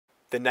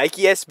The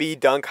Nike SB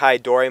Dunk High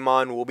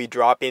Doraemon will be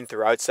dropping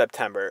throughout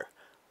September.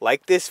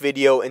 Like this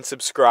video and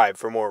subscribe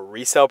for more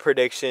resale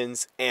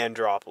predictions and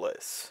drop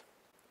lists.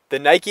 The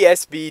Nike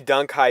SB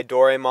Dunk High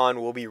Doraemon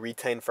will be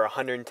retailing for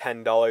 $110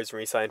 and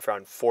reselling for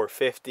around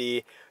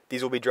 $450.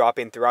 These will be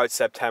dropping throughout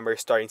September,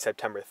 starting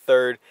September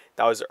 3rd.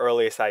 That was the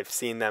earliest I've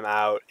seen them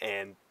out,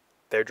 and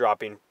they're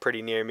dropping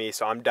pretty near me,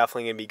 so I'm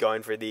definitely going to be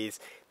going for these.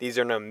 These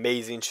are an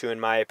amazing shoe in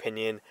my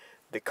opinion.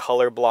 The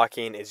color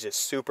blocking is just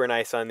super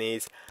nice on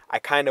these. I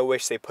kind of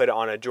wish they put it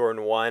on a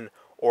Jordan 1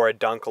 or a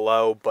Dunk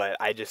Low, but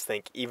I just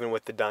think even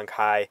with the Dunk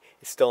High,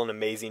 it's still an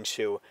amazing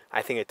shoe.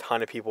 I think a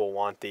ton of people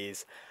want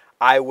these.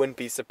 I wouldn't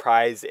be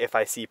surprised if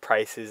I see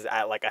prices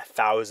at like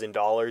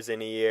 $1,000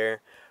 in a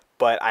year,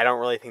 but I don't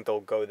really think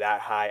they'll go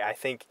that high. I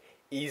think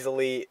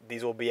easily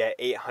these will be at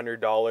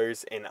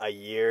 $800 in a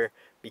year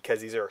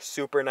because these are a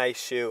super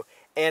nice shoe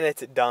and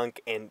it's a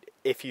dunk, and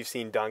if you've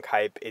seen Dunk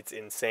Hype, it's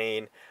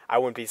insane. I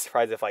wouldn't be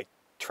surprised if like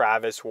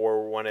Travis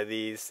wore one of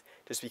these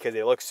just because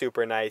they look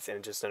super nice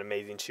and just an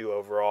amazing shoe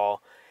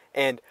overall.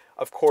 And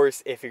of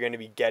course, if you're going to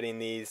be getting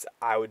these,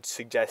 I would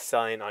suggest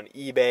selling on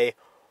eBay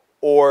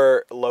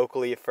or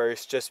locally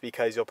first, just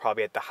because you'll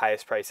probably get the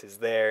highest prices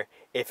there.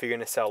 If you're going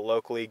to sell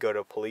locally, go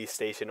to a police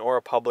station or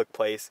a public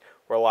place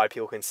where a lot of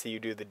people can see you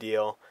do the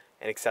deal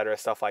and etc.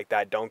 Stuff like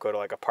that. Don't go to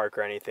like a park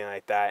or anything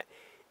like that.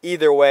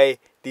 Either way,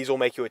 these will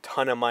make you a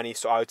ton of money,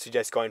 so I would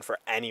suggest going for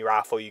any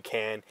raffle you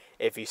can.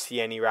 If you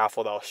see any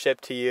raffle that'll ship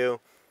to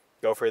you,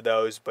 go for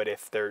those. But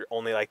if they're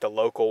only like the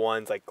local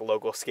ones, like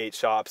local skate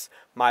shops,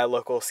 my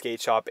local skate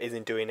shop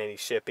isn't doing any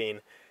shipping,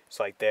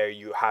 so like there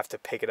you have to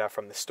pick it up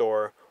from the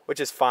store,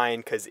 which is fine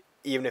because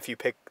even if you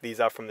pick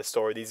these up from the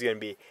store, these are going to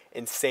be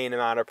insane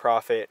amount of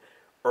profit,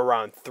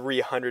 around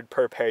 $300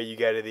 per pair you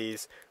get of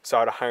these. So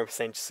I would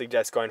 100%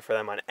 suggest going for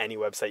them on any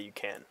website you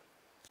can.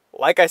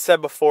 Like I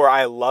said before,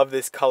 I love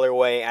this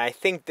colorway, and I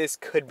think this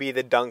could be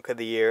the dunk of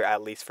the year,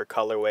 at least for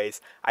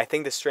colorways. I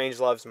think the Strange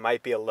Loves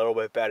might be a little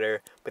bit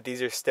better, but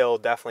these are still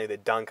definitely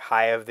the dunk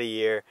high of the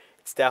year.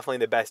 It's definitely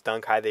the best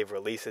dunk high they've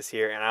released this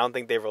year, and I don't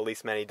think they've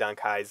released many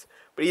dunk highs.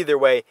 But either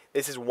way,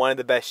 this is one of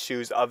the best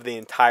shoes of the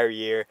entire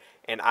year,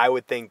 and I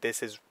would think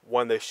this is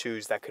one of those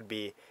shoes that could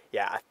be,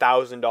 yeah,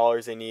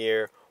 $1,000 in a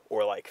year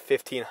or like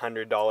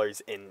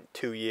 $1,500 in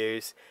 2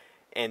 years.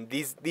 And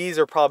these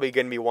are probably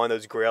going to be one of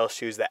those grail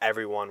shoes that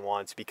everyone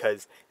wants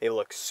because they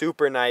look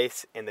super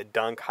nice and the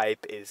dunk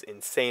hype is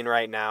insane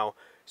right now.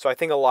 So I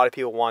think a lot of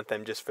people want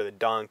them just for the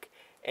dunk,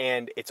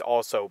 and it's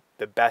also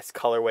the best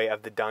colorway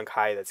of the dunk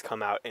high that's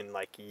come out in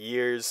like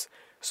years.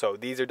 So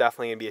these are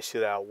definitely going to be a shoe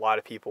that a lot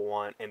of people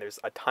want, and there's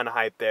a ton of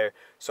hype there.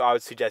 So I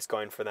would suggest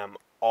going for them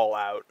all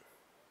out.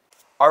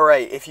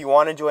 Alright, if you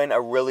want to join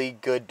a really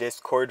good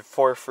Discord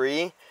for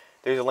free,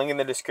 there's a link in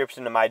the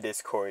description to my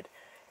Discord.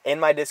 In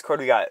my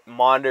Discord, we got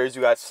monitors,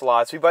 we got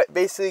slots, we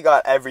basically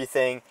got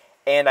everything,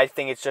 and I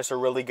think it's just a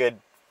really good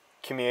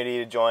community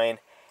to join,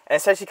 and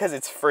especially because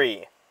it's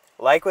free.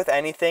 Like with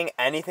anything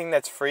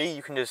that's free,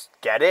 you can just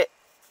get it,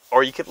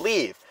 or you could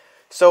leave.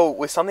 So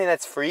with something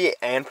that's free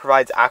and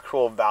provides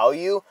actual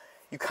value,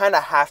 you kind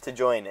of have to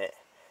join it.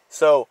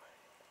 So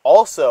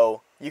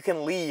also, you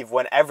can leave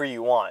whenever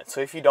you want.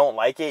 So if you don't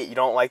like it, you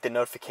don't like the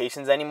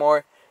notifications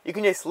anymore, you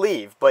can just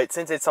leave. But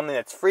since it's something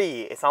that's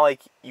free, it's not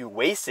like you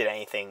wasted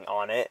anything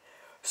on it.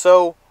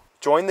 So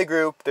join the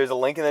group. There's a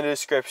link in the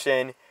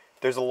description.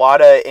 There's a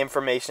lot of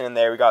information in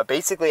there. We got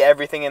basically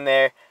everything in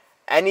there.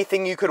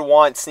 Anything you could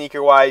want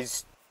sneaker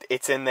wise,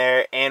 it's in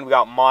there. And we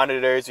got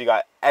monitors. We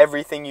got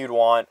everything you'd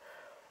want.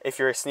 If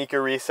you're a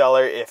sneaker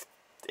reseller,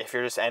 if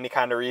you're just any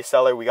kind of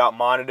reseller, we got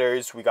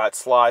monitors, we got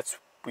slots,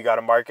 we got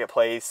a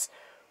marketplace,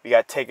 we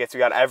got tickets, we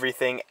got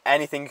everything.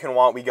 Anything you can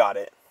want, we got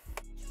it.